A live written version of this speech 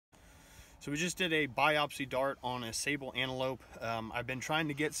So we just did a biopsy dart on a sable antelope. I've been trying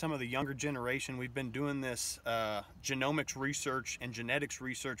to get some of the younger generation. We've been doing this genomics research and genetics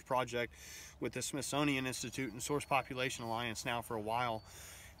research project with the Smithsonian Institute and Source Population Alliance now for a while.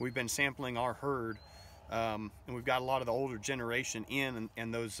 We've been sampling our herd, and we've got a lot of the older generation in,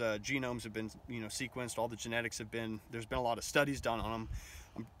 and those genomes have been, sequenced. All the genetics have been, there's been a lot of studies done on them.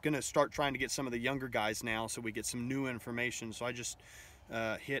 I'm gonna start trying to get some of the younger guys now so we get some new information. So I just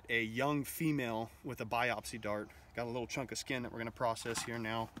hit a young female with a biopsy dart. Got a little chunk of skin that we're gonna process here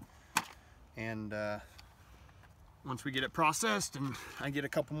now. And once we get it processed and I get a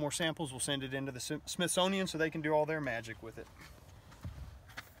couple more samples, we'll send it into the Smithsonian so they can do all their magic with it.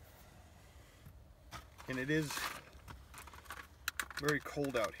 And it is very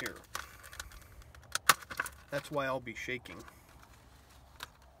cold out here. That's why I'll be shaking.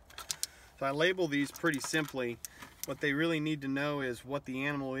 So I label these pretty simply. What they really need to know is what the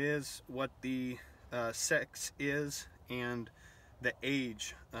animal is, what the sex is, and the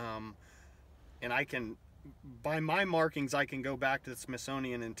age. And I can, by my markings, I can go back to the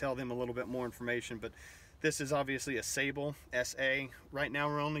Smithsonian and tell them a little bit more information. But this is obviously a sable, SA. Right now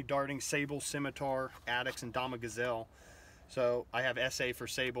we're only darting sable, scimitar, addax, and dama gazelle. So I have SA for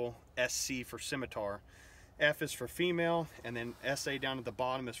sable, SC for scimitar. F is for female, and then SA down at the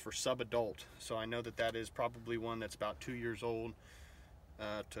bottom is for subadult. So I know that that is probably one that's about 2 years old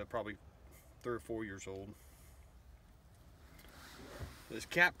to probably 3 or 4 years old. This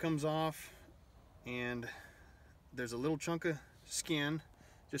cap comes off, and there's a little chunk of skin,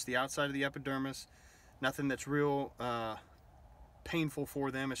 just the outside of the epidermis. Nothing that's real painful for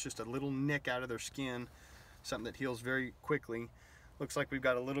them. It's just a little nick out of their skin, something that heals very quickly. Looks like we've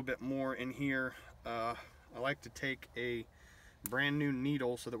got a little bit more in here. I like to take a brand new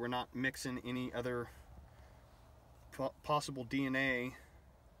needle so that we're not mixing any other possible DNA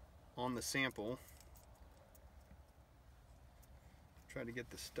on the sample. Try to get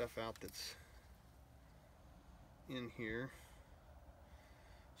the stuff out that's in here.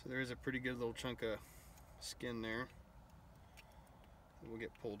 So there is a pretty good little chunk of skin there. We'll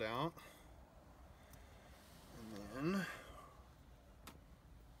get pulled out. And then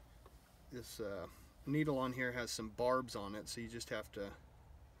this needle on here has some barbs on it, so you just have to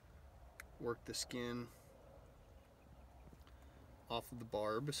work the skin off of the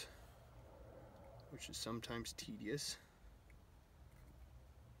barbs, which is sometimes tedious.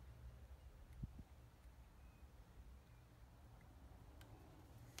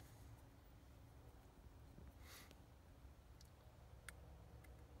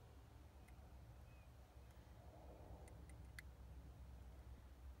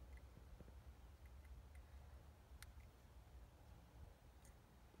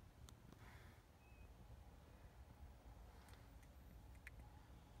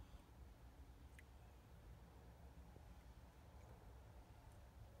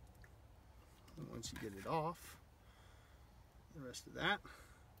 Once you get it off, the rest of that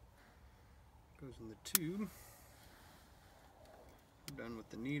goes in the tube. We're done with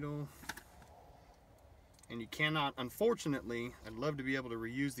the needle. And you cannot, unfortunately, I'd love to be able to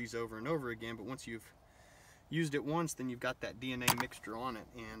reuse these over and over again, but once you've used it once, then you've got that DNA mixture on it,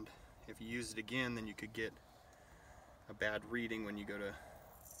 and if you use it again, then you could get a bad reading when you go to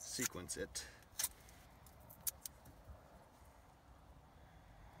sequence it.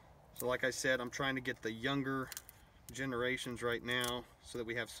 So like I said, I'm trying to get the younger generations right now so that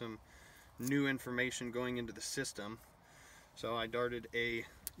we have some new information going into the system. So I darted a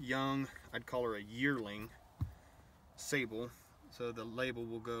young, I'd call her a yearling, sable. So the label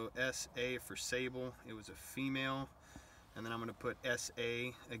will go SA for sable. It was a female. And then I'm going to put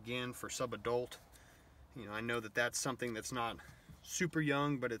SA again for subadult. I know that that's something that's not super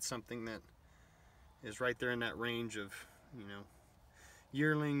young, but it's something that is right there in that range of,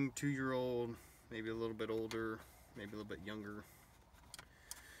 yearling, 2-year-old, maybe a little bit older, maybe a little bit younger.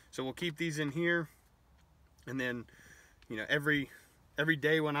 So we'll keep these in here, and then every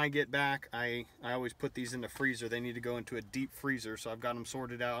day when I get back, I always put these in the freezer. They need to go into a deep freezer, so I've got them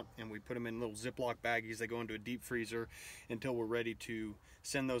sorted out, and we put them in little Ziploc baggies. They go into a deep freezer until we're ready to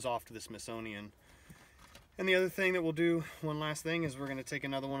send those off to the Smithsonian. And the other thing that we'll do, one last thing, is we're going to take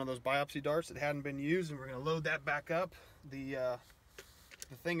another one of those biopsy darts that hadn't been used, and we're going to load that back up.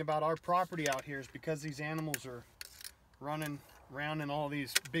 The thing about our property out here is because these animals are running around in all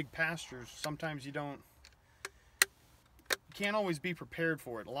these big pastures, sometimes you can't always be prepared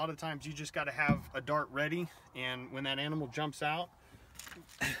for it. A lot of times you just got to have a dart ready, and when that animal jumps out,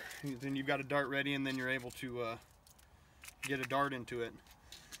 then you've got a dart ready, and then you're able to get a dart into it.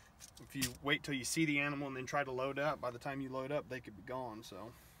 If you wait till you see the animal and then try to load up, by the time you load up, they could be gone. So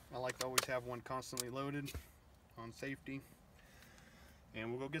I like to always have one constantly loaded on safety.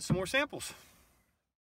 And we'll go get some more samples.